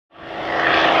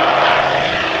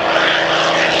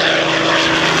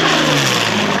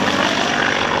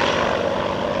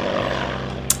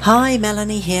Hi,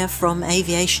 Melanie here from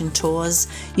Aviation Tours,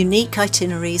 unique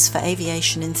itineraries for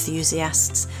aviation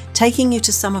enthusiasts, taking you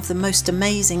to some of the most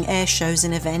amazing air shows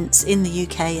and events in the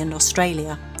UK and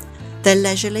Australia. They're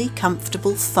leisurely,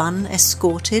 comfortable, fun,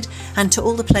 escorted, and to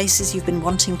all the places you've been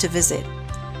wanting to visit.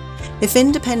 If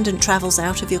independent travel's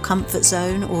out of your comfort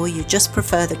zone, or you just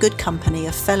prefer the good company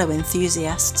of fellow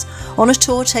enthusiasts, on a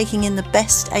tour taking in the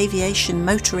best aviation,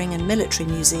 motoring and military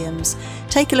museums,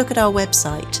 take a look at our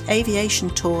website,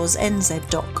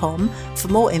 aviationtoursnz.com, for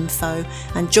more info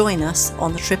and join us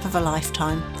on the trip of a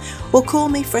lifetime. Or call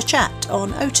me for a chat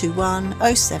on 021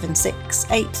 076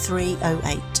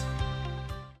 8308.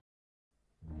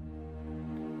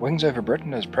 Wings Over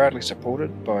Britain is proudly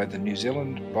supported by the New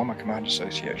Zealand Bomber Command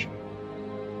Association,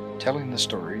 telling the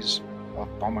stories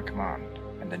of Bomber Command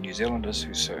and the New Zealanders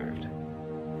who served.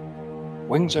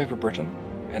 Wings Over Britain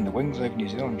and the Wings Over New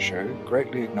Zealand show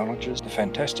greatly acknowledges the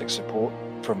fantastic support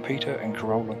from Peter and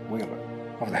Carola Wheeler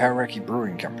of the Hauraki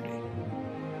Brewing Company.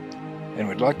 And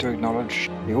we'd like to acknowledge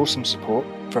the awesome support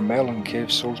from Mel and Kev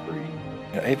Salisbury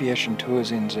and Aviation Tours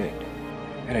NZ.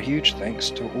 And a huge thanks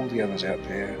to all the others out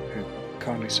there who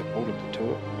kindly supported the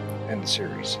tour and the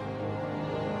series.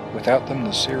 Without them,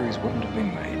 the series wouldn't have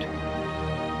been made.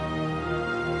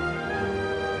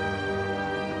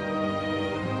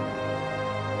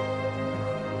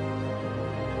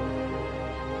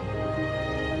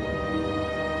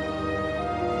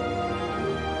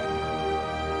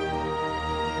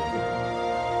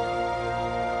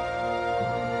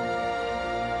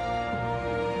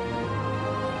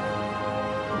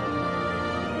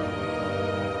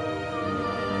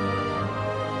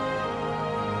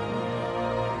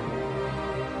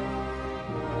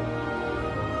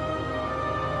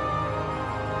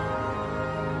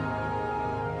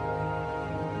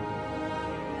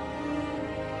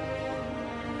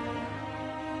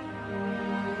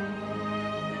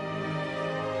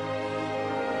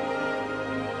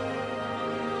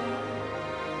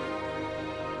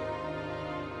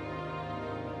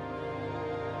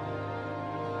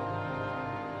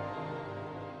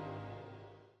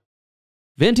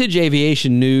 Vintage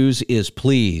Aviation News is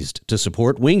pleased to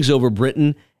support Wings Over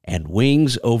Britain and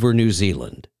Wings Over New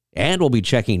Zealand. And we'll be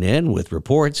checking in with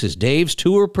reports as Dave's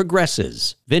tour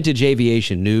progresses. Vintage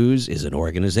Aviation News is an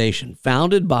organization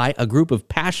founded by a group of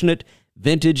passionate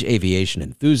vintage aviation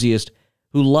enthusiasts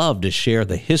who love to share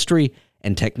the history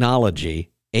and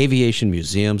technology aviation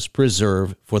museums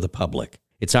preserve for the public.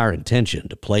 It's our intention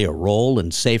to play a role in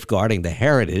safeguarding the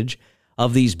heritage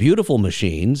of these beautiful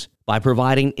machines by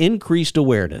providing increased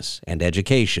awareness and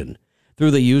education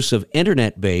through the use of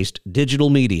internet-based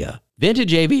digital media.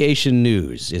 Vintage Aviation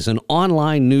News is an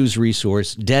online news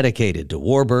resource dedicated to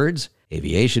warbirds,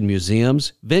 aviation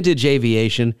museums, vintage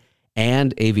aviation,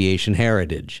 and aviation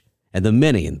heritage, and the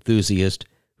many enthusiasts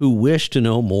who wish to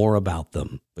know more about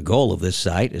them. The goal of this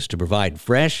site is to provide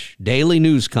fresh, daily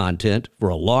news content for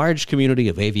a large community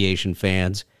of aviation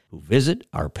fans who visit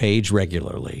our page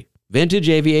regularly. Vintage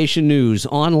Aviation News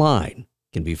online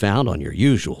can be found on your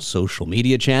usual social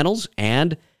media channels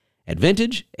and at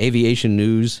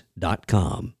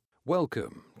vintageaviationnews.com.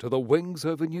 Welcome to the Wings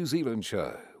Over New Zealand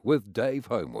show with Dave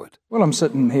Homewood. Well, I'm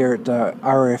sitting here at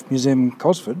RAF Museum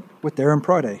Cosford with Darren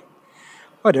Priday.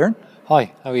 Hi, Darren.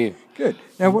 Hi, how are you? Good.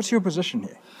 Now, what's your position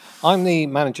here? I'm the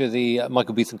manager of the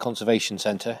Michael Beaton Conservation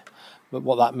Centre, but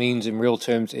what that means in real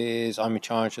terms is I'm in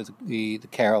charge of the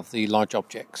care of the large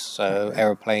objects, so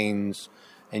aeroplanes,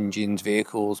 engines,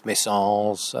 vehicles,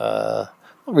 missiles. Not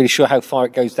really sure how far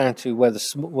it goes down to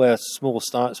where small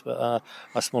starts, but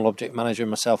our small object manager and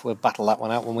myself will battle that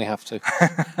one out when we have to.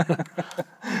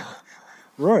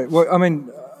 Right. Well, I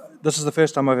mean, this is the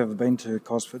first time I've ever been to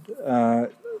Cosford.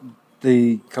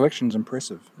 The collection's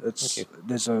impressive.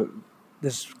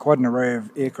 There's quite an array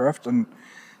of aircraft, and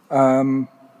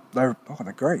they're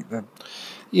great.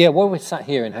 Yeah, while we're sat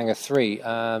here in Hangar 3,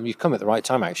 you've come at the right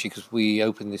time, actually, because we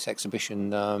opened this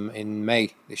exhibition in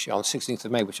May this year, on the 16th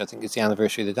of May, which I think is the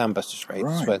anniversary of the Dam Busters raid,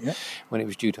 when it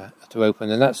was due to open.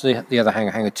 And that's the other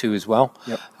hangar, Hangar 2 as well.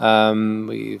 Yep.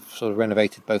 We've sort of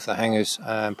renovated both the hangars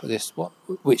and put this,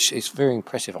 which is very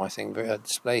impressive, I think,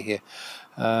 display here.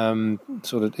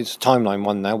 It's a timeline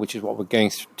one now, which is what we're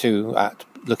going to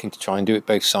looking to try and do at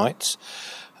both sites.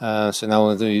 So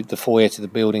now the foyer to the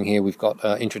building here, we've got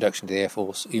introduction to the Air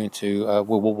Force, even to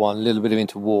World War One, a little bit of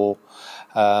interwar,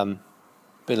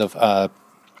 bit of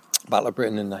Battle of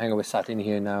Britain, and the hangar we're sat in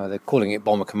here now. They're calling it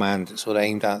Bomber Command. It's sort of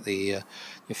aimed at the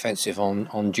offensive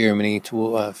on Germany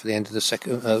for the end of the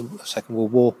Second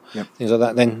World War, things like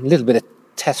that. Then a little bit of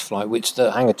test flight, which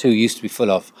the Hangar 2 used to be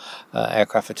full of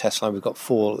aircraft for test flight. We've got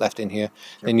 4 left in here.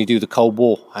 Then you do the Cold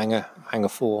War Hangar Hangar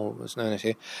 4 was known as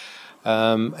here.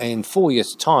 In 4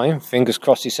 years' time, fingers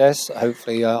crossed, he says,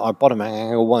 hopefully our bottom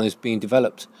Hangar 1 is being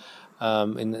developed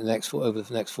in the next over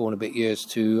the next 4 and a bit years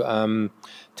to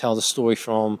tell the story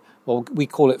from, well, we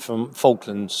call it from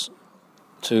Falklands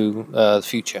to the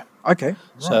future. Okay. Right.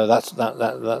 So that's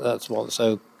what.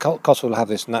 So Cosford will have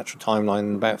this natural timeline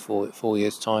in about 4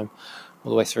 years' time, all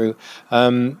the way through.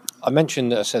 I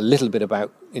mentioned, I said a little bit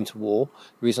about interwar.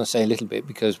 The reason I say a little bit,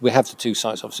 because we have the two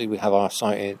sites. Obviously, we have our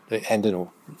site at Hendon,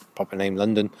 or proper name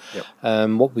London. Yep.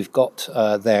 What we've got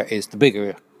there is the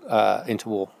bigger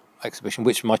interwar exhibition,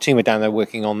 which my team are down there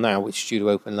working on now, which is due to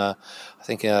open, I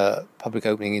think, public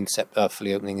opening in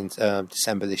fully opening in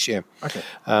December this year. Okay.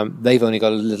 They've only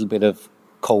got a little bit of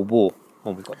Cold War.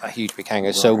 Well, we've got that huge big hangar.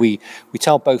 Right. So we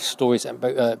tell both stories at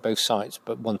both sites,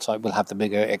 but one site will have the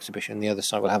bigger exhibition, the other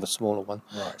site will have a smaller one.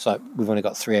 Right. So we've only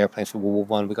got 3 airplanes for World War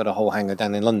One. We've got a whole hangar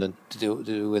down in London to do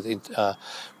with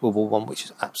World War One, which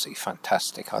is absolutely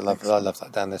fantastic. I love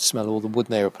that down there. Smell all the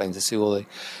wooden airplanes. I see all the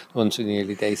ones from the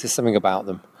early days. There's something about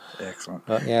them. Excellent.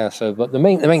 But the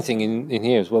main thing in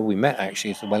here is where we met,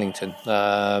 actually, is the Wellington.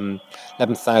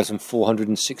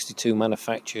 11,462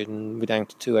 manufactured, and we're down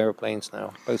to 2 aeroplanes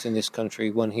now, both in this country,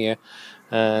 one here,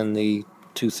 and the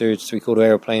 2/3, 3/4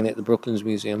 aeroplane at the Brooklands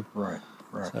Museum. Right.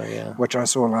 So, yeah. Which I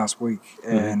saw last week,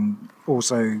 and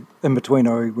also in between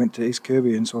I went to East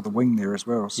Kirby and saw the wing there as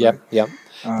well. So, Yep.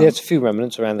 There's a few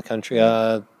remnants around the country.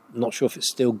 Not sure if it's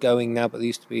still going now, but there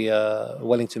used to be a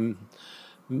Wellington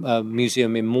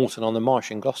museum in Moreton on the Marsh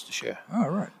in Gloucestershire. Oh,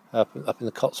 right. Up in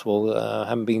the Cotswold.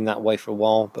 Haven't been that way for a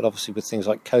while, but obviously with things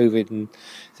like COVID and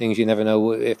things, you never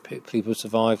know if people have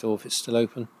survived or if it's still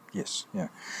open. Yes, yeah.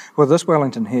 Well, this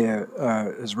Wellington here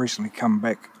has recently come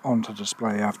back onto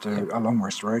display after a long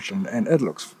restoration, and it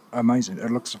looks amazing.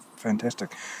 It looks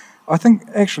fantastic. I think,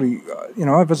 actually,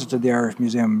 I visited the RAF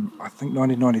Museum, I think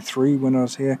 1993 when I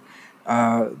was here.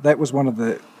 That was one of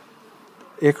the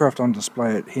aircraft on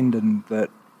display at Hendon that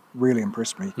really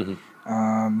impressed me.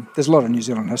 Mm-hmm. There's a lot of New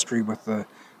Zealand history with the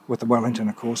Wellington,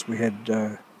 of course. We had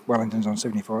Wellingtons on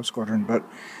 75 Squadron, but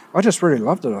I just really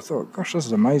loved it. I thought, gosh, this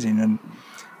is amazing.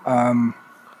 And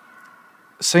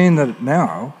seeing that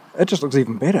now, it just looks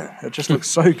even better. It just looks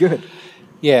so good.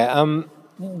 Yeah,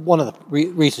 one of the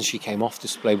reasons she came off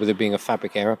display with it being a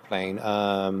fabric aeroplane,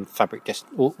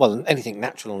 anything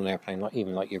natural on an airplane,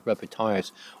 even like your rubber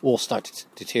tyres, all start to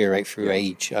deteriorate through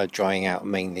age, drying out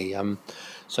mainly.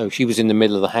 So she was in the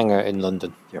middle of the hangar in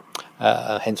London. Yep.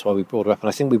 Hence why we brought her up. And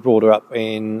I think we brought her up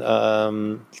in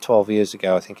 12 years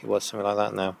ago, I think it was, something like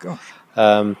that now. Gosh.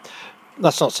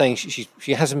 That's not saying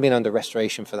she hasn't been under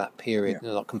restoration for that period.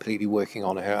 They're not completely working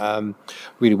on her.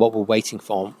 Really, what we're waiting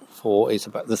for is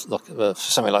about this, for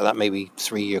something like that, maybe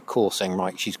 3-year course, saying,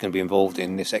 right, she's going to be involved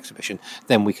in this exhibition.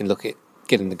 Then we can look at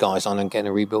getting the guys on and getting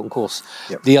a rebuilt course.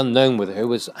 Yep. The unknown with her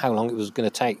was how long it was going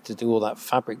to take to do all that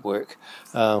fabric work,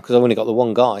 because I've only got the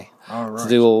one guy to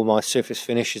do all my surface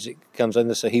finish as it comes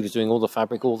under. So he was doing all the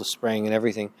fabric, all the spraying and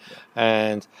everything,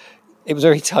 and it was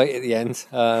very tight at the end.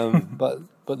 But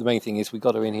the main thing is we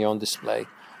got her in here on display.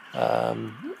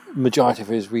 Majority of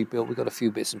her is rebuilt. We've got a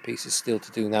few bits and pieces still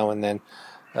to do now and then,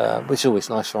 which is always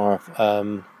nice for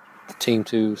our team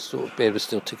to sort of be able to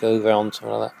still tick over on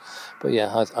something like that. But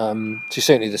yeah, she's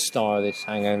certainly the star of this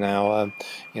hangar now.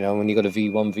 When you've got a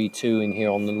V1, V2 in here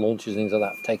on the launches, things like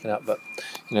that taken up, but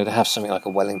to have something like a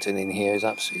Wellington in here is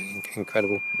absolutely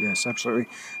incredible. Yes, absolutely.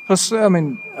 Plus,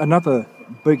 another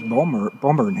big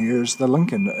bomber in here is the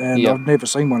Lincoln, and I've never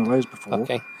seen one of those before.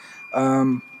 Okay.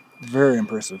 Very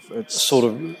impressive. It's sort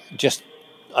of just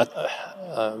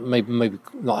maybe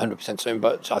not 100% certain,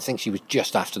 but I think she was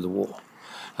just after the war.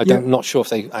 Not sure if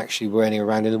they actually were any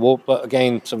around in the war, but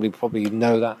again, somebody would probably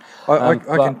know that. I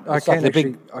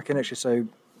can actually say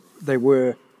they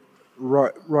were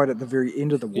right at the very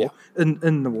end of the war,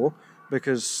 in the war,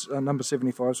 because number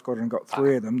 75 Squadron got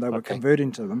 3 of them. They were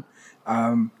converting to them.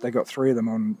 They got 3 of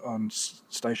them on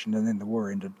station, and then the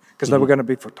war ended because they were going to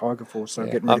be for Tiger Force. So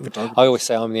getting ready for Tiger Force. I always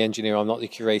say I'm the engineer. I'm not the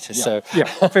curator. So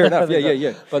fair enough.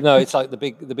 Yeah. But no, it's like the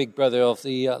big brother of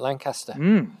the Lancaster.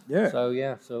 So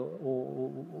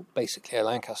basically a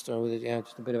Lancaster with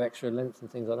just a bit of extra length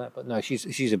and things like that. But no,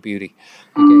 she's a beauty.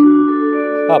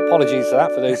 Apologies for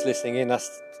that for those listening in. That's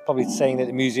probably saying that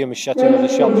the museum is shutting or the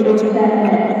shop's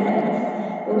shutting.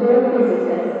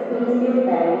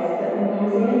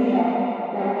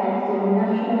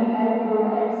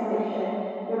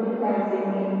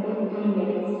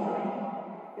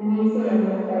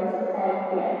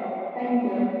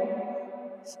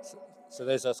 So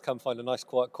there's us come find a nice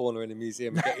quiet corner in the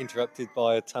museum and get interrupted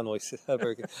by a tannoy.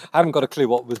 I haven't got a clue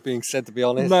what was being said, to be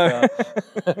honest. No.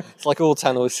 It's like all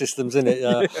tannoy systems, isn't it?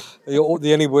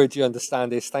 The only word you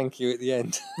understand is thank you at the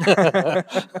end.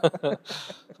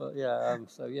 But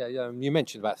you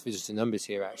mentioned about visitor numbers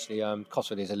here, actually.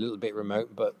 Cosford is a little bit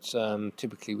remote, but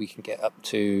typically we can get up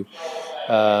to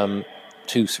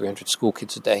 200-300 school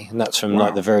kids a day, and that's from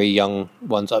like the very young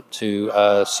ones up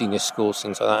to senior schools,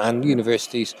 things like that, and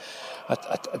universities.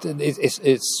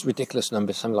 It's ridiculous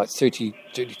numbers. Something like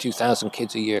 32,000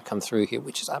 kids a year come through here,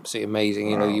 which is absolutely amazing.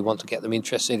 You know, you want to get them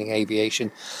interested in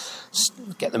aviation,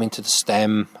 get them into the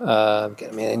STEM, get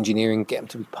them in engineering, get them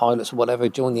to be pilots or whatever,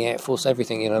 join the Air Force,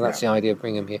 everything. You know, that's the idea of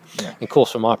bringing them here. Yeah. And of course,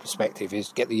 from our perspective,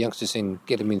 is get the youngsters in,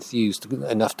 get them enthused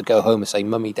enough to go home and say,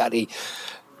 "Mummy, Daddy,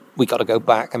 we got to go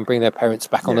back," and bring their parents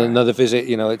back on another visit.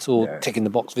 You know, it's all ticking the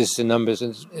box visitor numbers,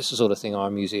 and it's the sort of thing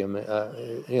our museum,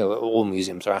 all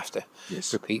museums are after.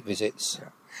 Yes. Repeat visits. Yeah.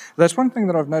 That's one thing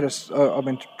that I've noticed. I've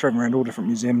been travelling around all different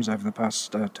museums over the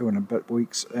past 2 and a bit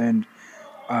weeks, and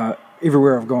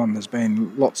everywhere I've gone, there's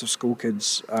been lots of school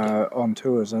kids on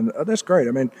tours, and that's great.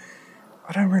 I mean,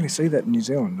 I don't really see that in New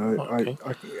Zealand. Mind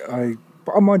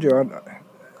you,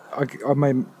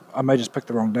 I may just pick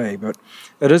the wrong day, but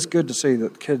it is good to see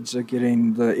that kids are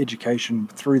getting the education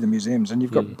through the museums, and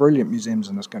you've got brilliant museums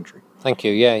in this country. Thank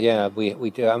you. Yeah, we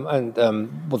do. And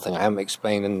one thing I haven't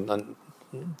explained, and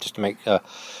just to make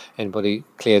anybody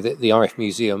clear, that the RAF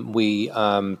Museum, we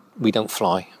don't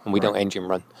fly and we don't engine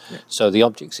run. Yeah. So the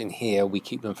objects in here, we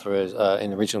keep them for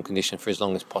in original condition for as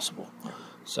long as possible. Yeah.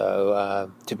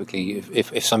 So typically,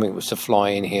 if something was to fly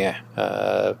in here,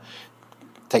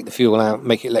 take the fuel out,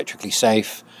 make it electrically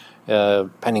safe,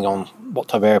 depending on what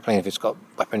type of airplane, if it's got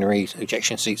weaponry,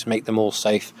 ejection seats, make them all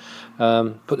safe,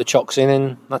 put the chocks in,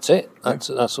 and that's it. That's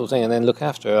that sort of thing, and then look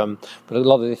after. But a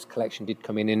lot of this collection did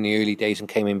come in the early days and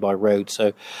came in by road.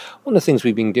 So one of the things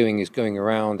we've been doing is going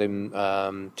around and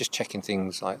just checking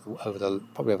things like over the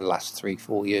last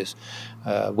 3-4 years,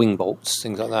 wing bolts,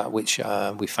 things like that, which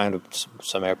we found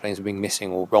some airplanes have been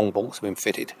missing or wrong bolts have been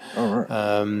fitted. Oh,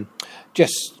 right.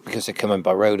 Just because they're coming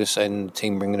by road, and the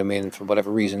team bringing them in for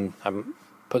whatever reason haven't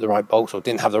put the right bolts or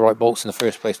didn't have the right bolts in the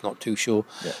first place, not too sure.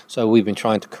 Yeah. So we've been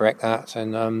trying to correct that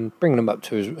and bringing them up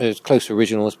to as close to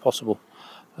original as possible,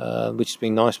 which has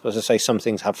been nice. But as I say, some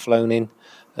things have flown in,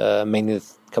 mainly a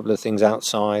couple of things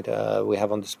outside we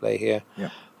have on display here. Yeah.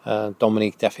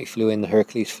 Dominique definitely flew in, the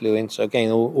Hercules flew in. So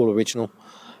again, all original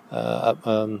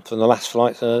from the last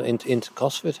flight into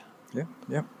Cosford. Yeah.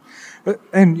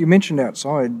 And you mentioned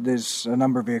outside, there's a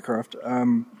number of aircraft.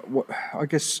 I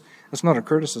guess it's not a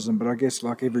criticism, but I guess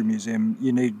like every museum,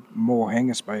 you need more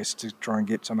hangar space to try and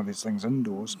get some of these things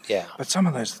indoors. Yeah. But some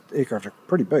of those aircraft are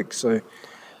pretty big. So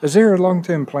is there a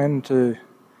long-term plan to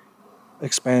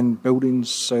expand buildings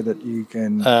so that you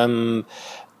can... at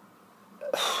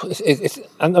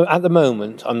the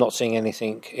moment, I'm not seeing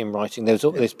anything in writing.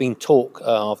 There's been talk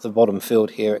of the bottom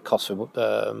field here at Cosford,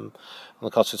 on the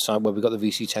Cosford side, where we've got the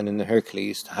VC-10 and the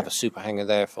Hercules, to have a super hangar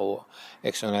there for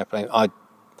external airplane.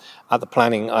 At the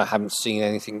planning, I haven't seen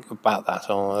anything about that,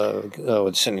 or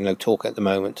there's certainly no talk at the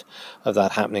moment of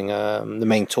that happening. The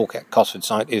main talk at Cosford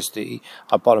site is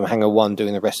our bottom hangar 1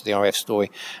 doing the rest of the RAF story,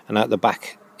 and at the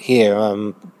back here,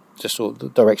 just sort of the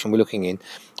direction we're looking in.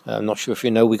 I'm not sure if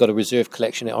you know, we've got a reserve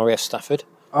collection at RAF Stafford.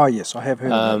 Oh, yes, I have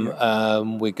heard of that. Yeah.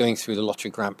 We're going through the lottery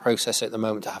grant process at the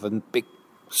moment to have a big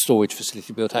storage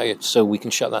facility built out here, so we can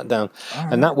shut that down.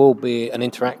 And that will be an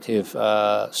interactive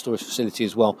storage facility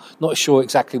as well. Not sure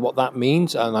exactly what that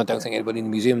means, and I don't think anybody in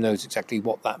the museum knows exactly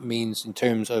what that means in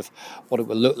terms of what it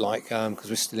will look like, because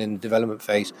we're still in the development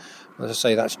phase. As I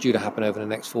say, that's due to happen over the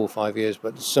next 4 or 5 years,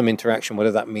 but some interaction,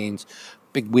 whatever that means.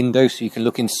 Big windows so you can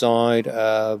look inside,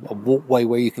 a walkway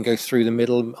where you can go through the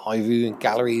middle, high view and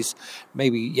galleries.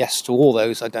 Maybe yes to all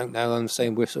those, I don't know. I'm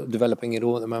saying we're sort of developing it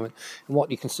all at the moment. And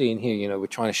what you can see in here, we're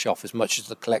trying to show off as much of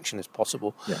the collection as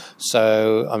possible. Yeah.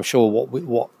 So I'm sure what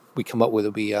we come up with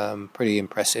will be pretty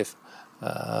impressive.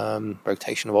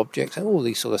 Rotation of objects and all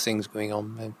these sort of things going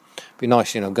on. It'd be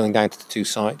nice, going down to the 2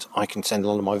 sites. I can send a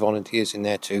lot of my volunteers in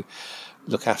there to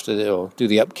look after or do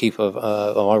the upkeep of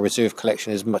our reserve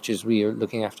collection as much as we are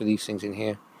looking after these things in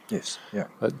here. Yes, yeah.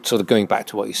 But sort of going back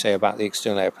to what you say about the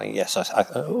external airplane, yes,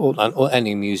 or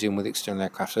any museum with external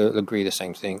aircraft will agree the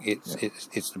same thing.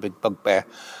 It's the big bugbear.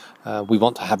 We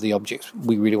want to have the objects.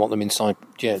 We really want them inside,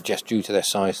 just due to their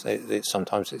size.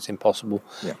 Sometimes it's impossible.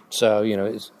 Yeah. So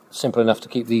simple enough to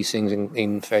keep these things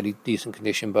in fairly decent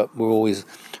condition, but we're always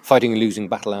fighting a losing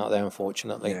battle out there,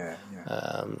 unfortunately.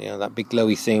 That big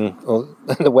glowy thing, or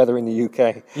the weather in the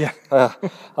UK.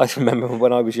 I remember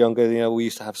when I was younger, we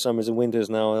used to have summers and winters.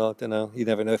 Now I don't know, you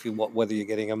never know what weather you're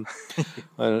getting.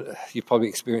 You've probably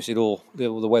experienced it all. The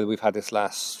weather we've had this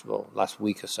last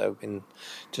week or so been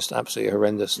just absolutely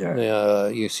horrendous.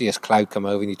 You see a cloud come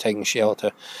over and you're taking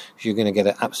shelter, you're going to get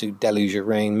an absolute deluge of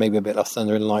rain, maybe a bit of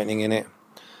thunder and lightning in it.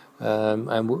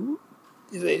 And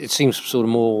it seems sort of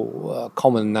more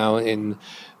common now in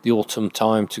the autumn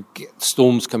time to get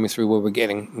storms coming through where we're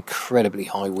getting incredibly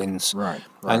high winds. Right.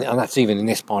 And that's even in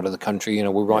this part of the country.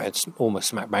 We're right at almost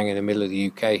smack bang in the middle of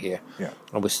the UK here. Yeah.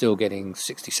 And we're still getting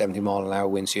 60, 70 mile an hour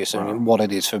winds here. So what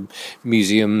it is for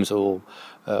museums or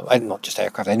not just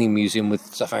aircraft, any museum with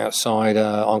stuff outside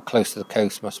on close to the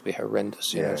coast must be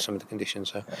horrendous, some of the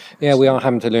conditions. So, we are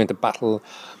having to learn to battle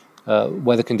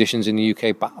weather conditions in the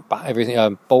UK,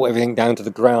 bolt everything down to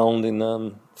the ground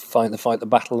and fight the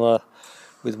battle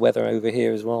with weather over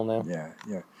here as well now.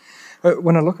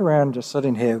 When I look around just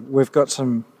sitting here, we've got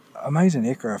some amazing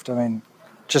aircraft. I mean,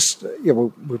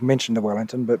 we've mentioned the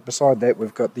Wellington, but beside that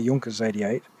we've got the Junkers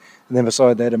 88, and then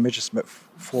beside that a Messerschmitt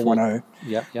 410,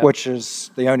 which is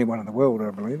the only one in the world,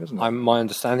 I believe, isn't it? My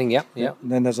understanding, And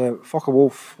then there's a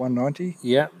Focke-Wulf 190.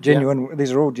 Genuine.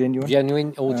 These are all genuine.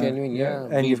 Genuine.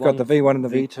 And you've got the V1 and the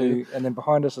V2, and then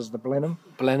behind us is the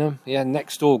Blenheim.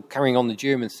 Next door, carrying on the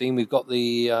German theme, we've got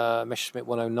the Messerschmitt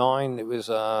 109. It was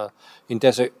in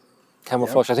desert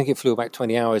camouflage. I think it flew about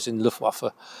 20 hours in Luftwaffe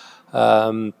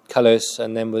colours,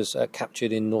 and then was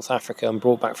captured in North Africa and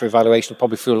brought back for evaluation.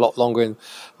 Probably flew a lot longer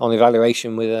on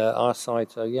evaluation with our side.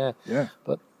 So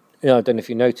but I don't know if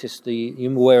you noticed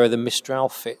you're aware of the Mistral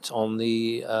fit on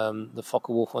the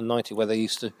Focke-Wulf 190, where they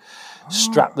used to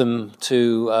strap them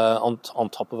to on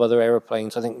top of other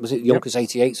aeroplanes. I think was it Junkers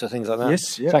 88s or things like that.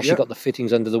 Yes, it's actually got the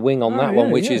fittings under the wing on that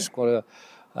one, which is quite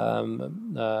an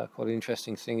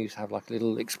interesting thing. They used to have like a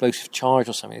little explosive charge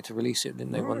or something to release it,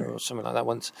 didn't they? Or something like that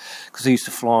once, because they used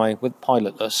to fly with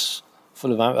pilotless,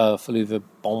 full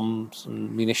of bombs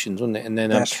and munitions, wasn't it? And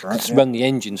then run the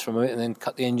engines from it, and then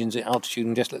cut the engines at altitude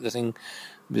and just let the thing.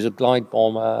 It was a glide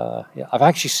bomb. I've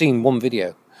actually seen one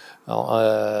video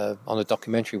on a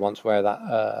documentary once where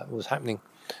that was happening,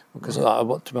 because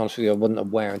to be honest with you, I wasn't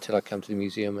aware until I came to the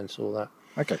museum and saw that.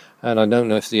 Okay. And I don't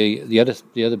know if the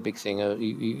other big thing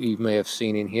you may have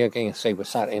seen in here, again, say we're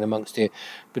sat in amongst here,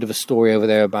 a bit of a story over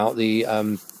there about the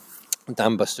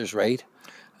Dam Busters raid.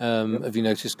 Have you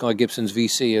noticed Guy Gibson's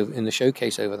VC in the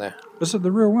showcase over there? Is it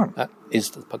the real one? That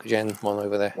is the Puckagen one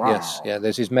over there. Wow. Yes,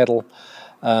 there's his medal.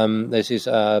 There's his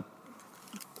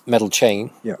metal chain,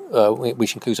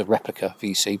 which includes a replica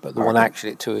VC, but the one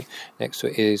actually next to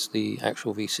it is the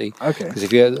actual VC. Okay.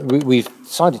 Because we've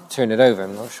decided to turn it over.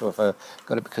 I'm not sure if I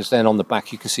got it, because then on the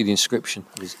back you can see the inscription,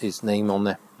 his name on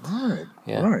there. Right.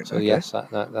 Yeah. Right. So okay. yes,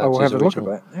 that's I will have a look at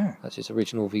that. Yeah. That's his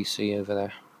original VC over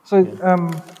there. So,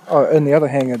 in the other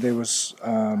hangar there was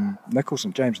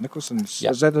James Nicholson's.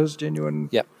 Yep. Is that his genuine?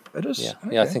 Yep. It is. Yeah.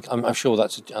 Okay. Yeah. I think I'm sure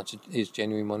that's his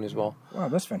genuine one as well. Wow,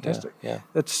 that's fantastic. Yeah.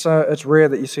 It's rare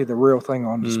that you see the real thing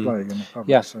on display in the public.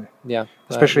 Yeah. So. Yeah.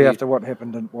 Especially after what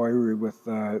happened in Wairau with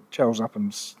Charles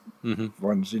Upham's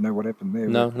ones. You know what happened there?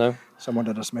 No. Someone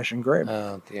did a smash and grab.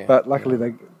 Oh dear. But luckily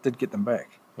they did get them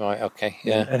back. Right. Okay.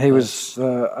 Yeah. And he was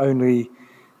the only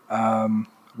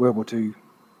World War II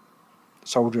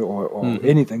soldier or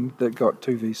anything that got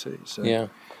 2 VCs. So,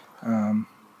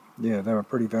 they were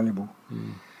pretty valuable.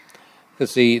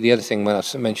 Because the other thing, when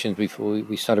I mentioned before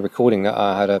we started recording, that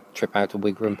I had a trip out to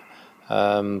Wigram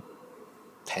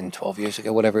 10, 12 years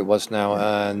ago, whatever it was now,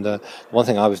 and one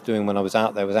thing I was doing when I was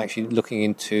out there was actually looking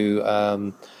into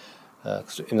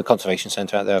in the conservation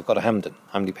centre out there. I've got a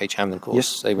Hamdy Page Hamden course.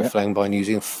 Yes, they were flown by New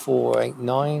Zealand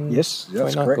 489. Yes,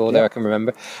 that's correct. There I can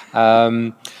remember.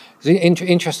 It's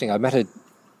interesting. I met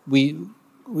we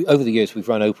over the years we've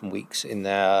run open weeks in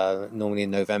there, normally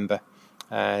in November.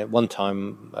 One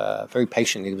time, very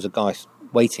patiently, there was a guy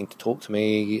waiting to talk to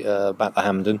me about the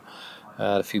Hamden.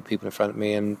 A few people in front of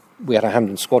me, and we had a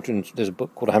Hamden Squadron. There's a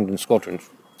book called a Hamden Squadron.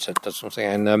 So that's something.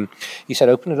 And he said,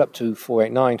 open it up to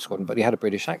 489 Squadron, but he had a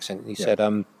British accent. And he said,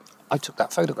 I took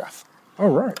that photograph. Oh,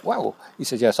 right. Wow. He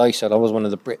said, yes, I was one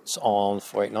of the Brits on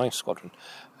 489 Squadron.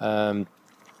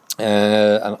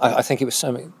 And I think it was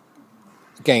something.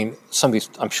 Again,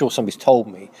 I'm sure somebody's told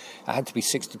me I had to be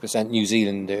 60% New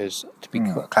Zealanders to be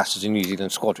classed as a New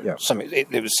Zealand squadron. Yeah.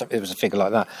 It was a figure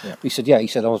like that. Yeah. He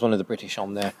said, I was one of the British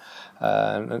on there,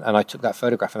 and I took that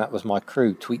photograph, and that was my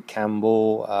crew: Tweet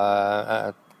Campbell,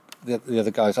 the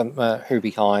other guys,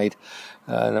 Herbie Hyde,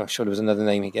 and I'm sure there was another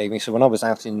name he gave me. So when I was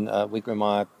out in Wigram,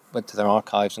 I went to their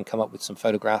archives and come up with some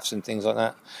photographs and things like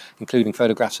that, including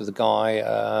photographs of the guy,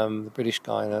 the British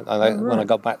guy. And when I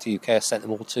got back to UK, I sent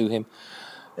them all to him.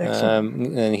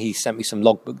 And he sent me some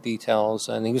logbook details,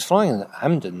 and he was flying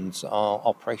Hamden's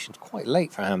operations quite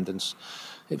late for Hamden's.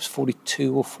 It was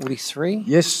 42 or 43.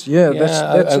 Yes,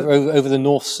 that's over the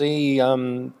North Sea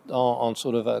on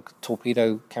sort of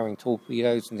carrying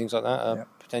torpedoes and things like that.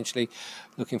 Potentially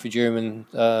looking for German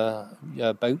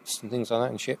boats and things like that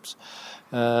and ships.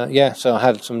 So I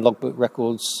had some logbook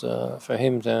records for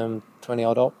him, 20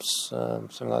 odd ops,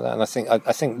 something like that. And I think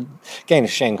again,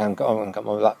 it's a shame I haven't got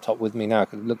my laptop with me now. I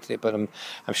could have looked at it, but I'm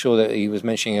sure that he was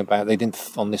mentioning about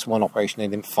on this one operation they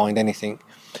didn't find anything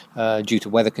due to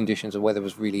weather conditions. The weather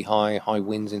was really high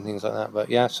winds and things like that. But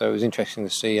yeah, so it was interesting to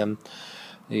see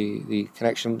the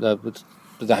connection with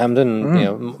the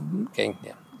Hamden. Again,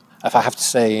 yeah. If I have to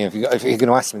say, if you're going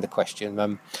to ask me the question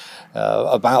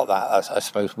about that, I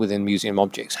suppose within museum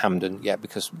objects, Hamden,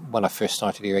 because when I first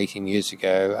started here 18 years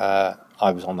ago,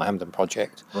 I was on the Hamden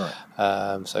project. Right.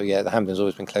 The Hamden's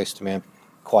always been close to me. I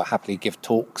quite happily give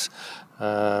talks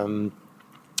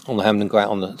on the Hamden, go out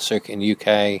on the circuit in the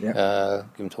UK, give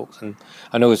them talks. And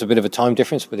I know it's a bit of a time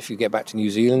difference, but if you get back to New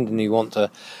Zealand and you want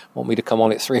me to come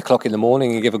on at 3:00 in the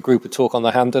morning and give a group a talk on the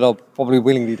Hamden, I'll probably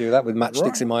willingly do that with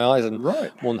matchsticks in my eyes, and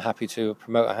more than happy to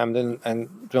promote a Hamden. And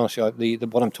to be honest with you,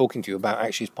 what I'm talking to you about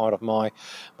actually is part of my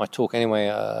talk anyway.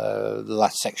 The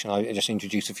last section, I just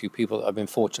introduced a few people that I've been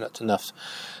fortunate enough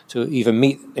to either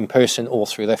meet in person or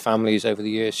through their families over the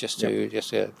years, just to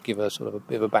give a sort of a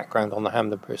bit of a background on the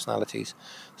Hamden personalities.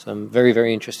 Some very,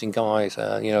 very interesting guys.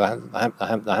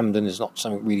 The Hamden is not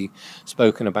something really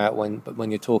spoken about when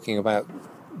you're talking about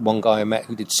one guy I met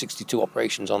who did 62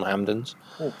 operations on Hamdens.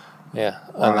 Oh. Yeah,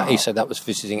 wow. And he said that was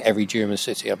visiting every German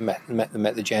city. I've met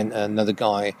the gent. Another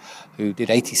guy who did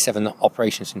 87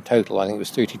 operations in total. I think it was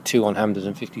 32 on Hamdens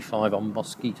and 55 on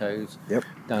Mosquitoes. Yep.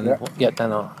 Down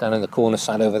in the corner,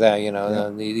 sat over there.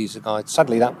 These are guys.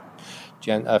 Sadly, that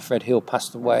gent, Fred Hill,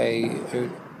 passed away.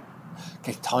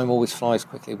 Time always flies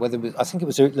quickly. I think it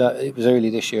was early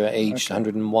this year, aged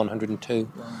 101, 102.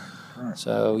 Right.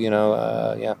 So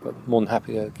but more than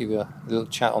happy to give you a little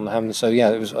chat on the Hamden. So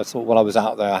I thought while I was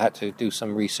out there, I had to do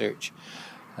some research,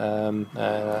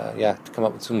 to come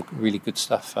up with some really good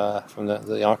stuff from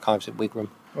the archives at Wigram.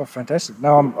 Oh, fantastic!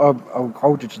 No, I'll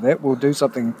hold you to that. We'll do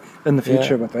something in the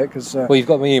future with that because. Well, you've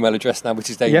got my email address now, which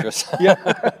is dangerous. Yeah.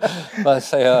 But I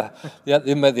say,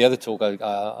 the other talk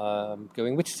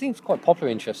going, which seems quite popular,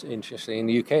 interestingly in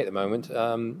the UK at the moment,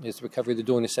 is the recovery of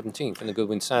the Dornier 17 from the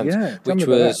Goodwin Sands, which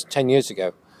was 10 years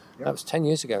ago. Yep. That was 10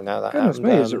 years ago now. That happened.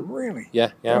 Me, is it really?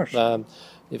 Yeah.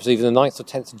 It was either the 9th or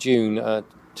 10th of June,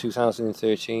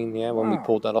 2013. Yeah, when we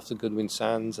pulled that off the Goodwin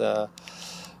Sands.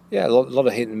 A lot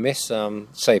of hit and miss.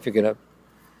 Say if you're going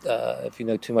to, if you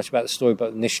know too much about the story,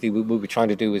 but initially what we were trying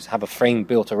to do was have a frame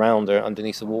built around her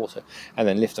underneath the water, and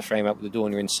then lift the frame up with the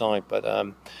Dornier inside. But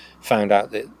found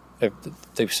out that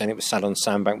they were saying it was sat on the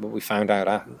sandbank, but we found out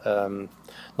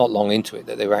not long into it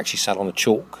that they were actually sat on a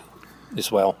chalk as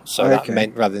well. So that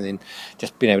meant rather than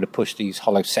just being able to push these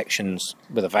hollow sections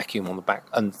with a vacuum on the back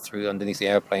underneath the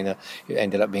airplane, it would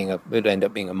end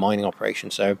up being a mining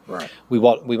operation. So we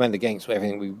went against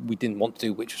everything we didn't want to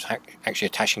do, which was actually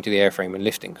attaching to the airframe and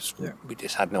lifting, because we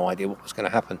just had no idea what was going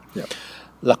to happen.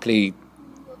 Luckily,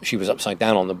 she was upside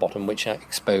down on the bottom, which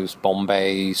exposed bomb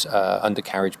bays,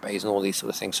 undercarriage bays, and all these sort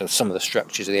of things. So some of the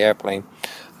structures of the airplane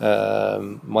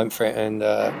went for it, and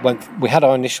we had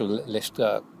our initial lift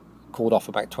called off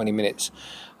about 20 minutes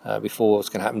before it was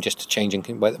going to happen, just to change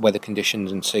in weather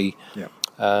conditions and see.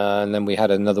 And then we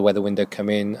had another weather window come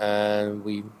in, and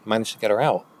we managed to get her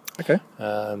out. Okay.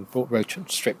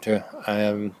 Stripped her,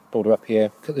 brought her up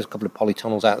here. There's a couple of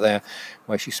polytunnels out there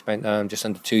where she spent just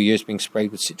under 2 years being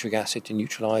sprayed with citric acid to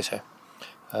neutralise her.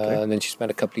 And then she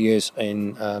spent a couple of years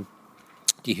in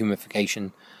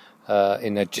dehumidification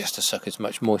in there just to suck as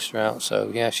much moisture out.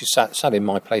 So she's sat in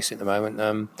my place at the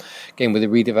moment. Again, with the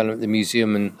redevelopment of the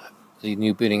museum and the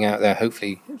new building out there,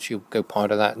 hopefully she'll go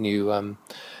part of that new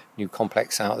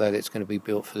complex out there that's going to be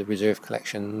built for the reserve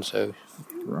collection. So,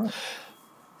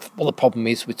 well, the problem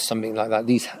is with something like that,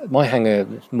 my hangar,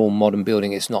 more modern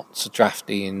building, is not so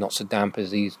drafty and not so damp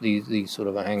as these sort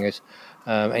of hangars.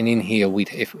 And in here,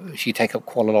 if she take up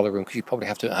quite a lot of room, because you probably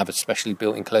have to have a specially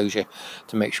built enclosure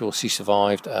to make sure she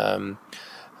survived.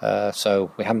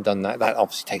 So we haven't done that. That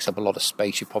obviously takes up a lot of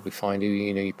space. You probably find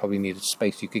you probably needed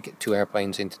space. You could get 2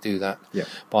 airplanes in to do that. Yeah.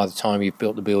 By the time you've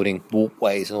built the building,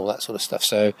 walkways and all that sort of stuff.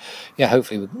 So yeah,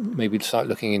 hopefully we'll maybe start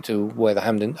looking into where the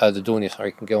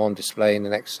Dornier can go on display in the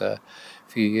next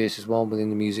few years as well within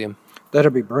the museum.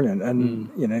 That'd be brilliant.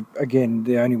 And again,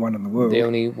 the only one in the world. The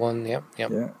only one. Yep.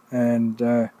 Yeah.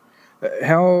 And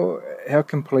how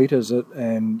complete is it?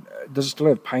 And does it still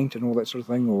have paint and all that sort of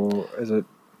thing, or is it?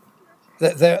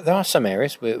 There are some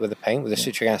areas with the paint, with the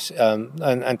citric acid,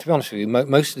 and to be honest with you,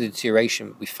 most of the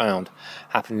deterioration we found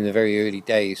happened in the very early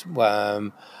days.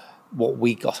 What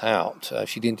we got out,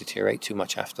 she didn't deteriorate too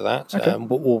much after that. Okay.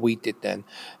 What we did then,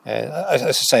 as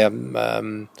I say,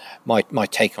 my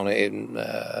take on it, and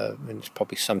there's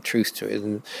probably some truth to it.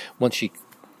 And once she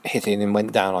hit in and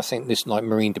went down, I think this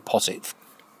marine deposit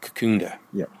cocooned her.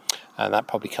 Yeah. And that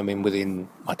probably come in within,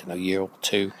 I don't know, a year or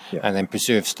two, and then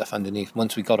preserve stuff underneath.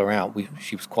 Once we got her out,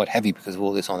 she was quite heavy because of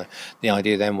all this on her. The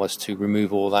idea then was to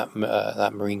remove all that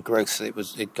marine growth that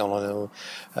it'd gone on.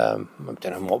 I don't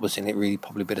know what was in it really,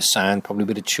 probably a bit of sand, probably a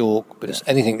bit of chalk,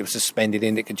 anything that was suspended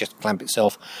in it could just clamp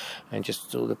itself and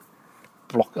just sort of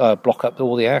block up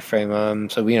all the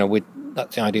airframe. So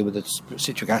that's the idea with the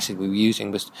citric acid we were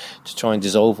using, was to try and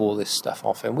dissolve all this stuff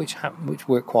off, and which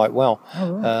worked quite well.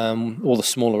 Oh, right. All the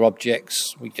smaller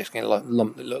objects, we just get a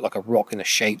lump that looked like a rock in a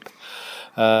shape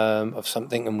of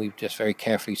something, and we just very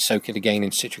carefully soak it again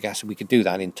in citric acid. We could do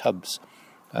that in tubs.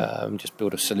 Just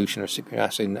build a solution of citric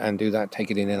acid and do that,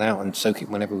 take it in and out and soak it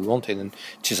whenever we wanted, and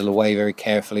chisel away very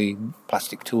carefully,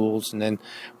 plastic tools. And then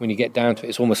when you get down to it,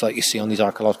 it's almost like you see on these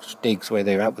archaeological digs where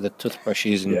they're out with the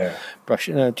toothbrushes and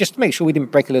brushing, just to make sure we didn't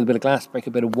break a little bit of glass, break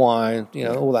a bit of wire,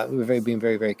 all that. We were being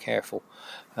very, very careful.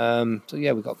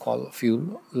 We've got quite a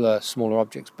few smaller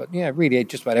objects, but really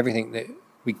just about everything that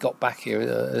we got back here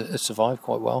has survived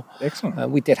quite well. Excellent.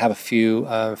 We did have a few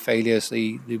failures.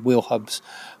 The wheel hubs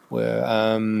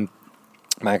were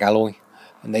mag alloy,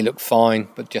 and they looked fine,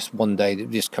 but just one day they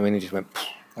just come in and just went,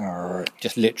 right.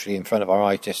 Just literally in front of our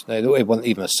eyes. It wasn't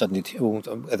even a sudden,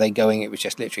 are they going? It was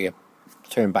just literally a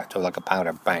turn back to like a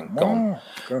powder, bang, gone.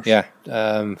 Gosh. Yeah,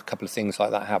 a couple of things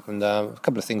like that happened. A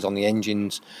couple of things on the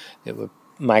engines that were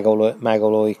mag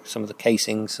alloy, some of the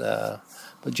casings.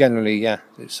 But generally, it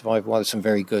survived well. There's some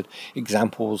very good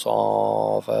examples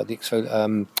of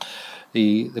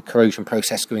the corrosion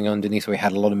process going underneath, where you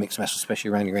had a lot of mixed metals, especially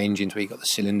around your engines, where you've got the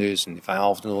cylinders and the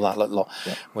valves and all that lot,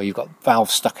 where you've got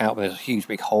valves stuck out, but there's a huge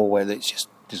big hole where it's just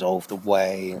dissolved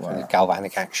away, with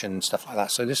galvanic action and stuff like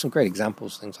that. So there's some great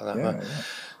examples, things like that.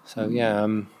 So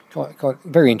quite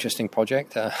very interesting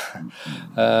project. I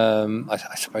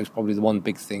suppose probably the one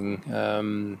big thing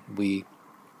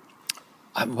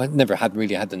I never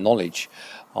really had the knowledge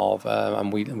of,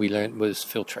 and we learned, was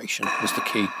filtration was the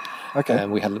key. Okay.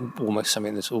 And we had almost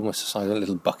something that's almost the size of a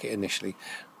little bucket initially.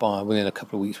 But within a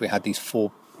couple of weeks, we had these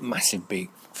 4 massive big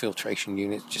filtration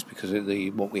units, just because of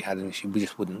what we had initially. We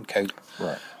just wouldn't cope.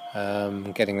 Right.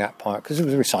 Getting that part, because it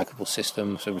was a recyclable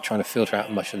system, so we're trying to filter out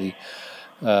as much of the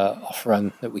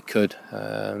off-run that we could,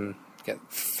 get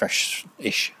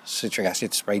fresh-ish citric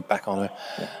acid sprayed back on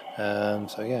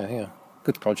her.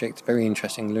 Good project, very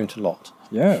interesting, learned a lot.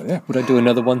 Yeah. Would I do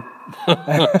another one?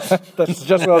 That's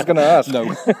just what I was going to ask. No.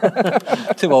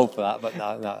 Too old for that, but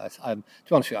no. To be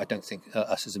honest with you, I don't think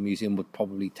us as a museum would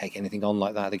probably take anything on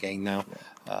like that again now.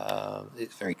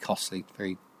 It's very costly,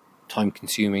 very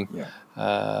time-consuming.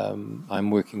 I'm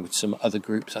working with some other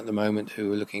groups at the moment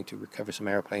who are looking to recover some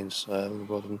airplanes in the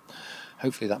world, and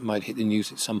hopefully that might hit the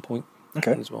news at some point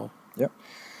as well. Yep.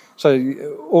 So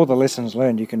all the lessons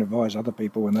learned, you can advise other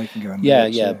people when they can go and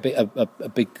a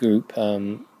big group. I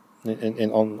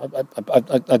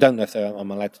don't know if I'm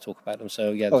allowed to talk about them.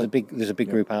 So there's a big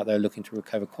group out there looking to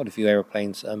recover quite a few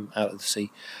aeroplanes out of the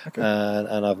sea,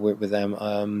 and I've worked with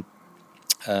them.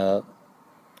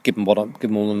 Give them all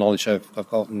the knowledge I've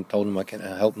got, and told them I can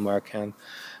help them where I can.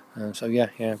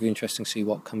 It'd be interesting to see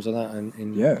what comes of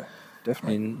that.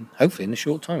 Definitely. Hopefully in a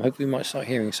short time. Hopefully we might start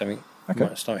hearing something. Okay.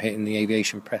 Might start hitting the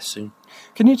aviation press soon.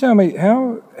 Can you tell me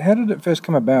how did it first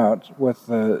come about with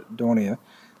the Dornier?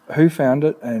 Who found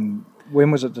it, and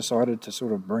when was it decided to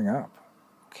sort of bring up?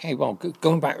 Okay, well,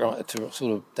 going back right to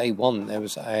sort of day one, there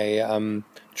was a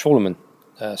trawlerman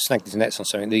snagged his nets on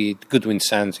something. The Goodwin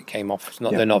sands it came off.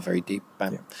 They're not very deep.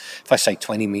 If I say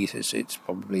 20 metres, that's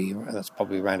probably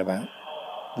around about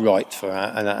right for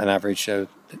an average. So,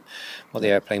 the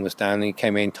airplane was down. And he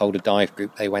came in, told a dive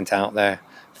group. They went out there,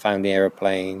 found the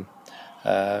aeroplane,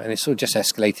 and it sort of just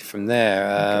escalated from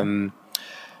there.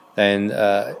 Then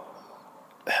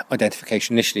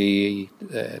identification initially,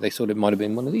 they thought it might have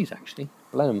been one of these actually,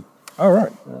 Blenheim. Oh,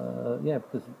 right.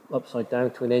 Because upside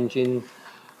down to an engine,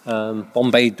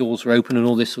 bomb bay doors were open and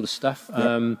all this sort of stuff.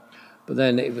 But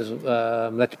then it was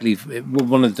led to believe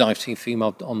one of the dive team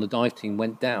female on the dive team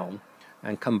went down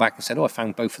and come back and said, "Oh, I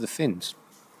found both of the fins."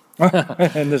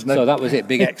 And there's no... So that was it,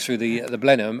 big X through the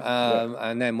Blenheim.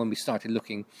 And then when we started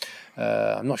looking,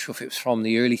 I'm not sure if it was from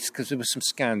the early, because there was some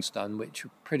scans done which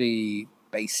were pretty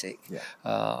basic.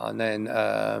 And then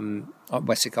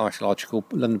Wessex Archaeological,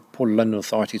 Port of London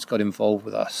authorities got involved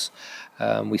with us.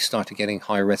 We started getting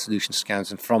higher resolution scans,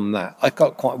 and from that, I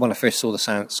got quite, when I first saw the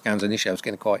scans initially, I was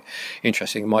getting quite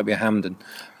interesting. It might be a Hampden.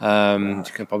 You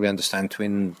can probably understand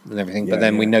twin and everything, but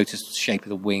then we noticed the shape of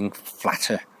the wing,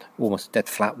 flatter, almost dead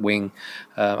flat wing,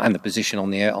 and the position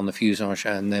on the fuselage,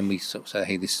 and then we sort of said,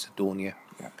 hey, this is a Dornier.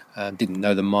 Didn't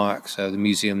know the mark, so the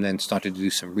museum then started to do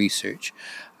some research,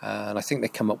 and I think they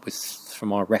come up with,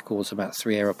 from our records, about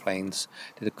 3 aeroplanes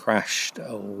that had crashed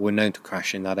or were known to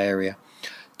crash in that area.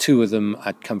 2 of them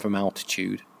had come from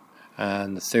altitude,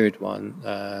 and the third one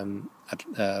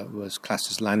was classed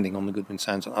as landing on the Goodwin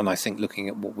Sands. And I think, looking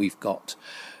at what we've got,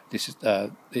 this is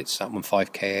it's that one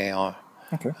 5 KAR.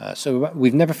 Okay. So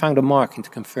we've never found a marking to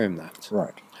confirm that.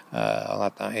 Right. I'll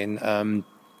add that in.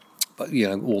 But, you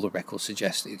know, all the records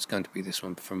suggest it's going to be this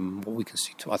one from what we can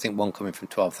see. I think one coming from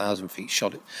 12,000 feet,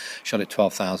 shot at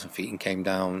 12,000 feet and came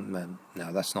down. And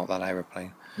no, that's not that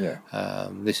aeroplane.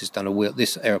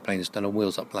 This aeroplane has done a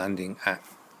wheels up landing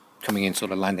coming in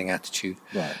sort of landing attitude.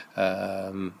 Right.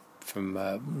 From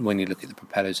when you look at the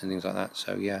propellers and things like that.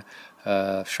 So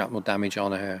shrapnel damage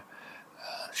on her.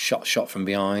 Shot from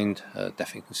behind.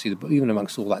 Definitely can see even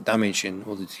amongst all that damage and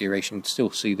all the deterioration,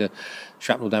 still see the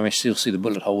shrapnel damage, still see the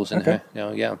bullet holes in her.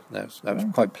 That was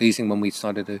quite pleasing when we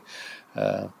started to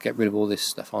get rid of all this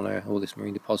stuff on her, all this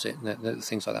marine deposit, and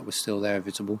things like that were still there,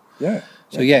 visible.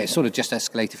 It sort of just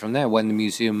escalated from there. When the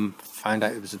museum found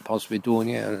out it was a positive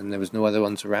Dornier and there was no other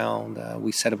ones around,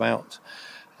 we set about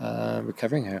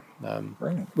recovering her.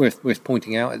 Worth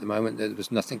pointing out at the moment that there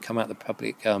was nothing come out of the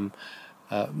public.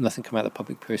 Nothing come out of the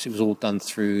public purse. It was all done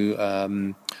through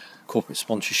corporate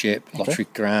sponsorship, lottery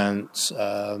grants,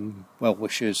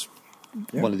 well-wishers.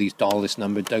 One of these, dial this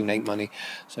number, donate money.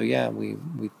 So we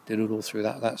did it all through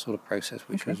that sort of process,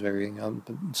 which was very.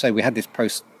 We had this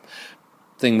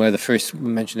thing where we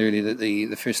mentioned earlier that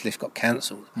the first lift got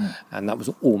cancelled, and that was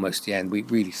almost the end. We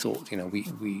really thought,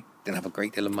 we didn't have a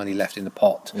great deal of money left in the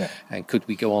pot, and could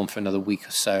we go on for another week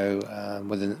or so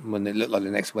when it looked like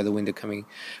the next weather window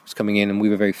was coming in, and we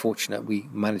were very fortunate. We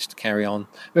managed to carry on.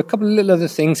 There were a couple of little other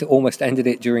things that almost ended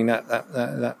it during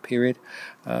that period.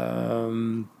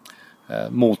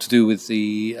 More to do with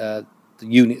the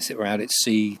units that were out at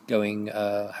sea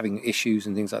having issues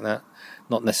and things like that.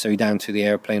 Not necessarily down to the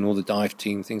airplane or the dive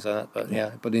team, things like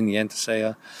that. But in the end, to say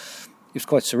it was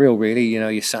quite surreal, really.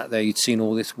 You sat there, you'd seen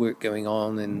all this work going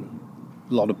on, and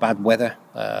a lot of bad weather.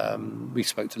 We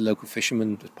spoke to local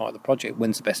fishermen as part of the project.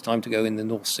 When's the best time to go in the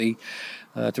North Sea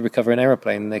to recover an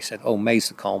aeroplane? And they said, May's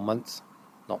the calm month.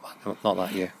 Not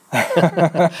that year.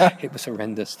 It was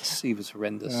horrendous. The sea was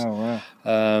horrendous. Oh,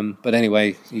 wow. But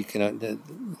anyway, you can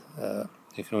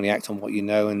only act on what you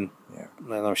know, and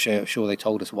I'm sure they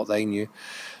told us what they knew.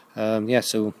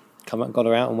 So got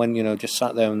her out, and when just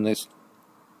sat there, and this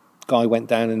guy went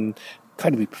down, and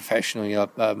incredibly professional.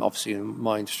 Obviously in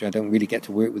my industry, I don't really get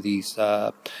to work with these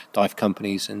dive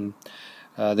companies, and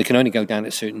they can only go down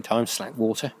at certain times, slack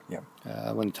water,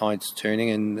 when the tide's turning,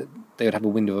 and they would have a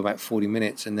window of about 40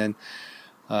 minutes, and then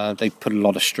they put a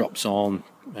lot of strops on.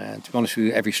 To be honest with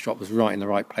you, every strop was right in the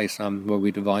right place where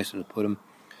we'd advised them to put them.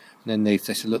 And then they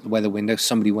said, look, the weather window,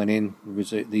 somebody went in,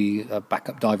 the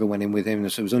backup diver went in with him,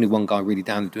 so there was only one guy really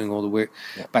down doing all the work.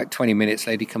 About 20 minutes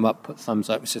later, he come up, put thumbs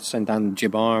up, said send down the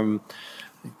jib arm,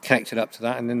 connected up to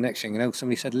that, and then next thing you know,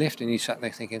 somebody said lift, and you sat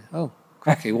there thinking, oh,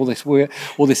 cracky, all this work,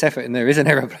 all this effort, and there is an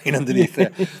aeroplane underneath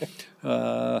there.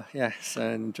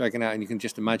 And dragging out, and you can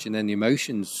just imagine then the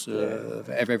emotions of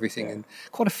everything, and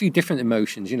quite a few different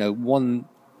emotions. One,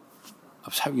 I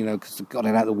was hoping, because they got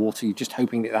it out of the water, you're just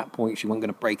hoping at that point she wasn't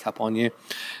going to break up on you.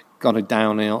 Got her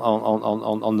down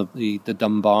on the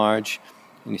dumb barge,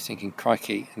 and you're thinking,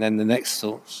 crikey. And then the next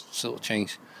sort of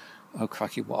change. Oh,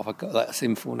 crikey, what have I got that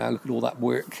in for now? Look at all that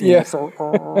work. Look at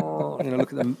all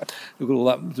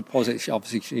that deposit.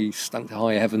 She stunk to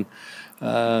high heaven.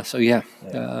 But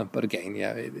again,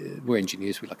 we're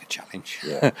engineers. We like a challenge.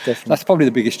 That's probably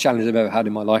the biggest challenge I've ever had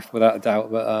in my life, without a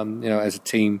doubt. But as a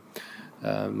team,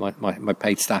 my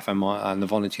paid staff and the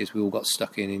volunteers, we all got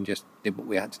stuck in and just did what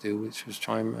we had to do, which was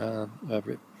try and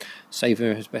save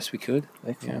her as best we could.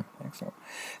 Excellent.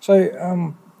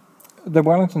 So the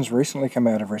Wellington's recently come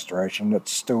out of restoration.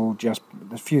 It's still just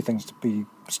a few things to be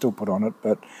still put on it.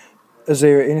 But is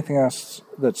there anything else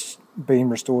that's being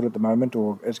restored at the moment,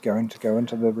 or is going to go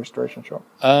into the restoration shop?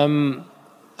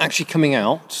 Actually coming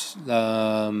out,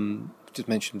 just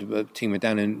mentioned a team are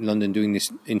down in London doing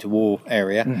this interwar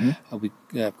area. We've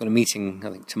got a meeting, I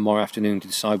think, tomorrow afternoon to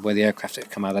decide where the aircraft that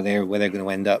come out of there, where they're going to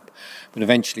end up. But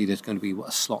eventually there's going to be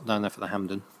a slot down there for the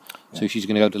Hampden. So she's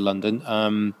going to go to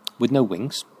London with no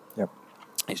wings. Yep.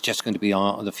 It's just going to be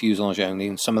the fuselage only,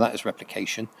 and some of that is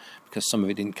replication because some of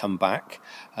it didn't come back.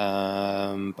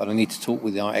 But I need to talk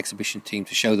with our exhibition team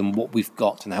to show them what we've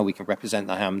got and how we can represent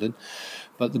the Hampden.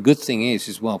 But the good thing is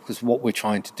as well, because what we're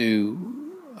trying to do,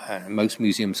 most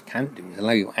museums can't do, is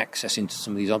allow you access into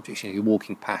some of these objects. You're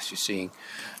walking past, you're seeing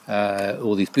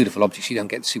all these beautiful objects. You don't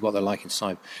get to see what they're like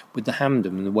inside. With the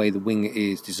Hampden and the way the wing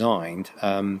is designed,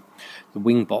 the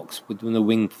wing box, when the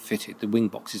wing fitted, the wing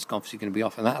box is obviously going to be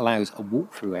off, and that allows a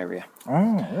walk-through area.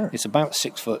 Oh, yeah. It's about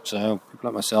 6 foot, so people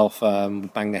like myself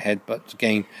would bang their head, but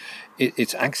again,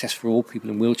 it's access for all people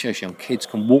in wheelchairs. Young kids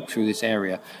can walk through this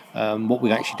area. What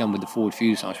we've actually done with the forward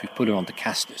fuselage, we've put it onto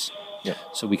casters. Yep.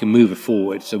 So we can move it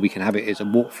forward, so we can have it as a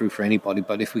walkthrough for anybody.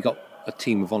 But if we got a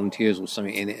team of volunteers or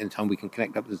something in it, in time we can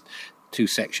connect up the 2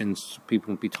 sections. People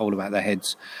can be told about their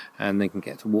heads, and they can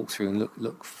get to walk through and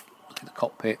look at the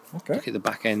cockpit, look at the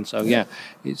back end. So yeah,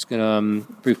 it's going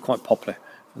to prove quite popular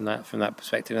from that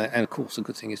perspective. And of course, the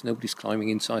good thing is nobody's climbing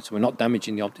inside, so we're not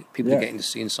damaging the object. People are getting to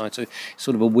see inside, so it's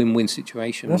sort of a win-win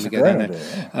situation. That's when we a go down great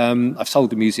there. idea, I've told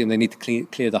the museum they need to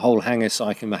clear the whole hangar so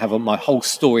I can have my whole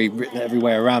story written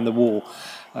everywhere around the wall.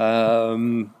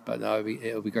 But no,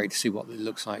 it'll be great to see what it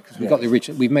looks like, because we've got the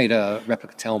original. We've made a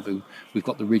replica tail boom. We've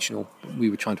got the original. We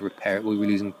were trying to repair it. We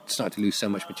were starting to lose so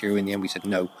much material. In the end, we said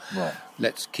no. Right.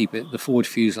 Let's keep it. The forward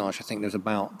fuselage, I think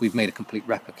we've made a complete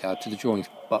replica to the drawings,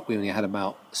 but we only had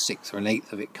about 1/6 or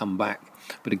 1/8 of it come back.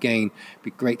 But again, it'd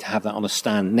be great to have that on a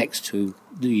stand next to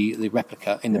the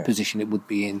replica in the position it would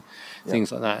be in,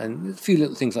 things like that. And a few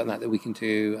little things like that we can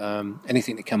do.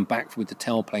 Anything that come back with the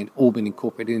tailplane all been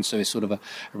incorporated in, so it's sort of a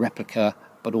replica,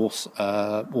 but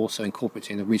also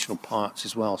incorporating the original parts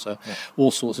as well. So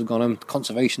all sorts have gone on.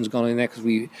 Conservation's gone in there because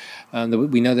we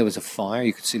know there was a fire.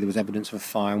 You could see there was evidence of a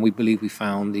fire, and we believe we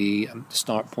found the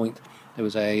start point. There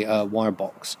was a wire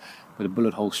box with a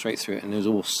bullet hole straight through it, and it was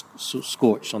all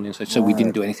scorched on the inside. So we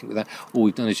didn't do anything with that. All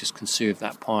we've done is just conserve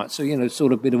that part. So,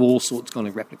 sort of a bit of all sorts gone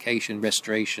in: replication,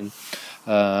 restoration,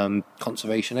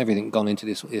 conservation, everything gone into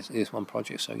this one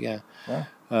project. So, yeah. Wow.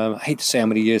 I hate to say how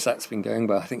many years that's been going,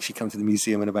 but I think she came to the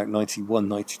museum in about 91,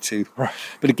 92. Right.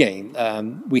 But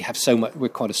again, we have so much. We're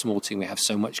quite a small team. We have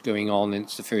so much going on, and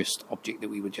it's the first object that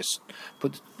we would just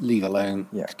leave alone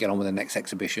to get on with the next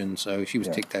exhibition. So she was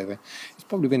ticked over. It's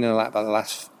probably been about the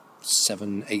last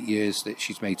 7-8 years that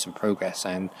she's made some progress,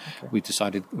 and we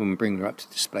decided we'll bring her up to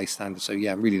display standards. So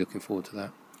yeah, I'm really looking forward to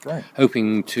that. Great.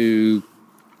 Hoping to,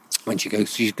 when she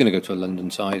goes, she's going to go to a London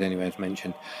side anyway, as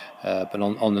mentioned. But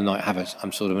on the night,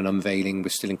 I'm sort of an unveiling. We're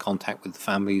still in contact with the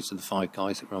families of the 5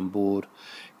 guys that were on board,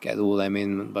 get all them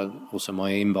in, but also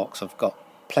my inbox. I've got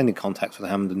plenty of contacts with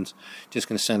the Hampdens. Just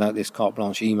going to send out this carte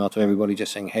blanche email to everybody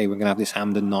just saying, hey, we're going to have this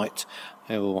Hampden night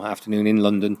or afternoon in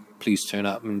London. Please turn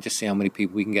up and just see how many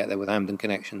people we can get there with Hampden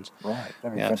connections. Right,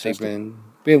 that'd be fantastic.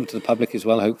 Be able to the public as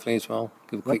well, hopefully as well.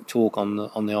 Give a quick talk on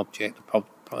the object,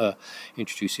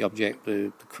 introduce the object,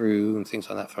 the crew and things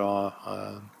like that for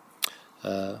our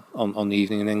on the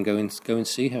evening, and then go and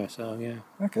see her. So yeah,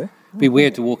 okay. It'd be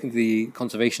weird to walk into the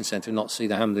conservation centre and not see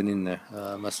the Hampden in there.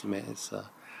 I must admit, it's.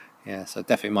 So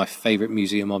definitely my favourite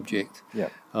museum object. Yeah.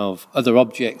 Of other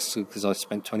objects, because I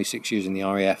spent 26 years in the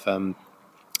RAF.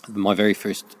 My very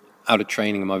first out of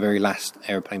training and my very last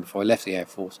aeroplane before I left the Air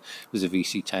Force was a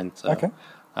VC-10. So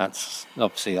that's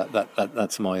obviously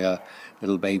that's my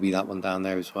little baby. That one down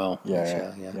there as well.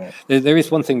 Yeah. There is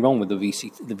one thing wrong with the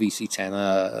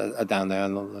VC-10 down there,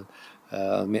 and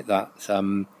I'll admit that.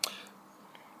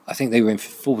 I think they were in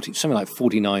something like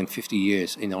 49, 50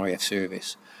 years in RAF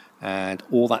service. And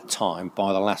all that time,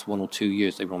 by the last 1 or 2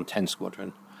 years, they were on 10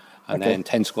 Squadron. And then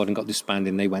 10 Squadron got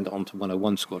disbanded and they went on to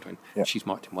 101 Squadron. Yep. She's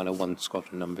marked in 101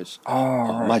 Squadron numbers.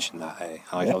 Right. Imagine that, eh?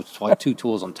 I was 2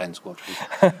 tours on 10 Squadron.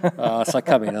 So I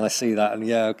come in and I see that,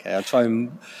 and I'll try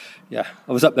and... Yeah,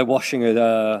 I was up there washing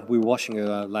her. We were washing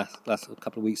her last a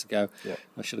couple of weeks ago. Yeah.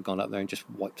 I should have gone up there and just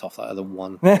wiped off that other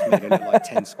one. Made it look like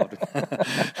 10 Squadron.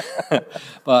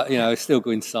 But I still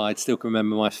go inside. Still can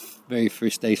remember my very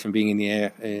first days from being in the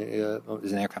air.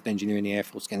 As an aircraft engineer in the Air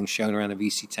Force, getting shown around a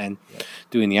VC-10,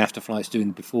 doing the after flights, doing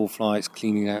the before flights,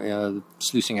 cleaning out,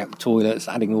 sluicing out the toilets,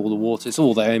 adding all the water. It's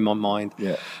all there in my mind.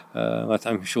 Yeah.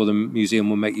 I'm sure the museum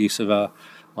will make use of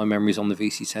my memories on the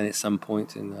VC-10 at some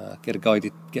point, and get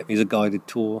me as a guided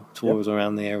tours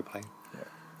around the aeroplane. Yeah,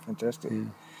 fantastic. Yeah.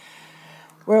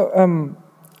 Well,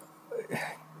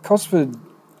 Cosford,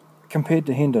 compared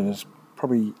to Hendon, is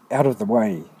probably out of the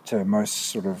way to most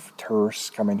sort of tourists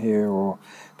coming here,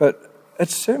 but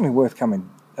it's certainly worth coming.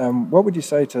 What would you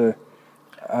say to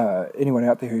anyone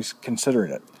out there who's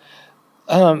considering it?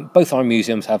 Both our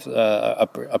museums are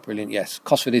brilliant. Yes,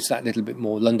 Cosford is that little bit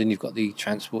more. London, you've got the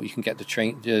transport. You can get the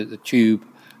train, the tube.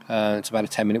 It's about a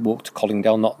 10-minute walk to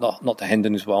Collingdale, not to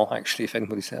Hendon as well. Actually, if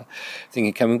anybody's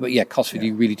thinking coming, but yeah, Cosford,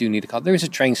 you really do need a car. There is a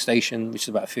train station which is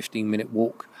about a 15-minute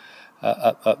walk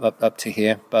up to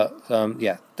here. But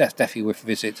that's definitely worth a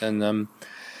visit. And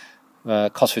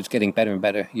Cosford's getting better and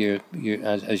better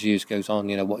as years goes on.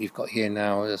 You know what you've got here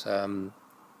now is.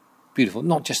 Beautiful.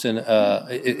 Not just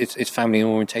it's family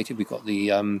orientated. We've got the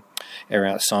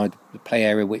area outside, the play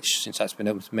area, which since that's been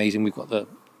open, it's amazing. We've got the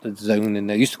zone in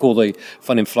there. Used to call the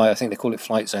fun in flight. I think they call it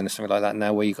flight zone or something like that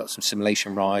now, where you've got some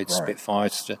simulation rides, right.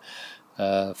 Spitfires,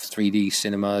 3D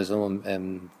cinemas,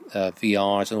 and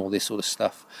VRs and all this sort of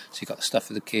stuff. So you've got the stuff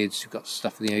for the kids, you've got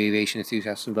stuff for the aviation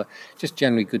enthusiasts, but just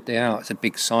generally good day out. It's a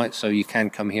big site, so you can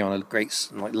come here on a great,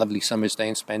 lovely summer's day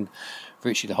and spend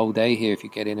virtually the whole day here if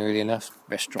you get in early enough.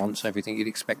 Restaurants, everything you'd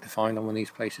expect to find on one of these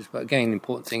places. But again, the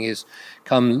important thing is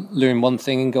come learn one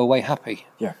thing and go away happy.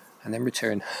 Yeah. And then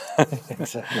return.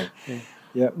 Exactly.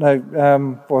 Yeah.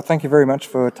 No. Well, thank you very much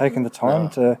for taking the time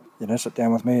to sit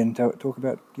down with me and talk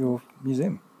about your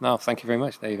museum. No, thank you very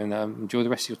much, Dave, and enjoy the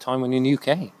rest of your time when you're in the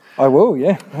UK. I will.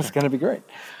 Yeah, that's going to be great.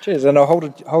 Cheers, and I'll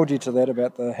hold you to that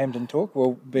about the Hampden talk.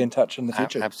 We'll be in touch in the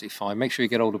future. Absolutely fine. Make sure you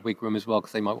get hold of Wigram as well,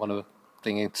 because they might want to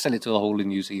sell it to the whole in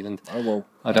New Zealand. I will.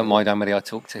 I don't mind how many I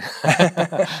talk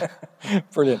to.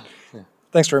 Brilliant. Yeah.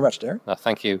 Thanks very much, Darren. No,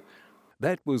 thank you.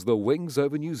 That was the Wings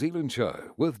Over New Zealand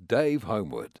show with Dave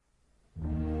Homewood.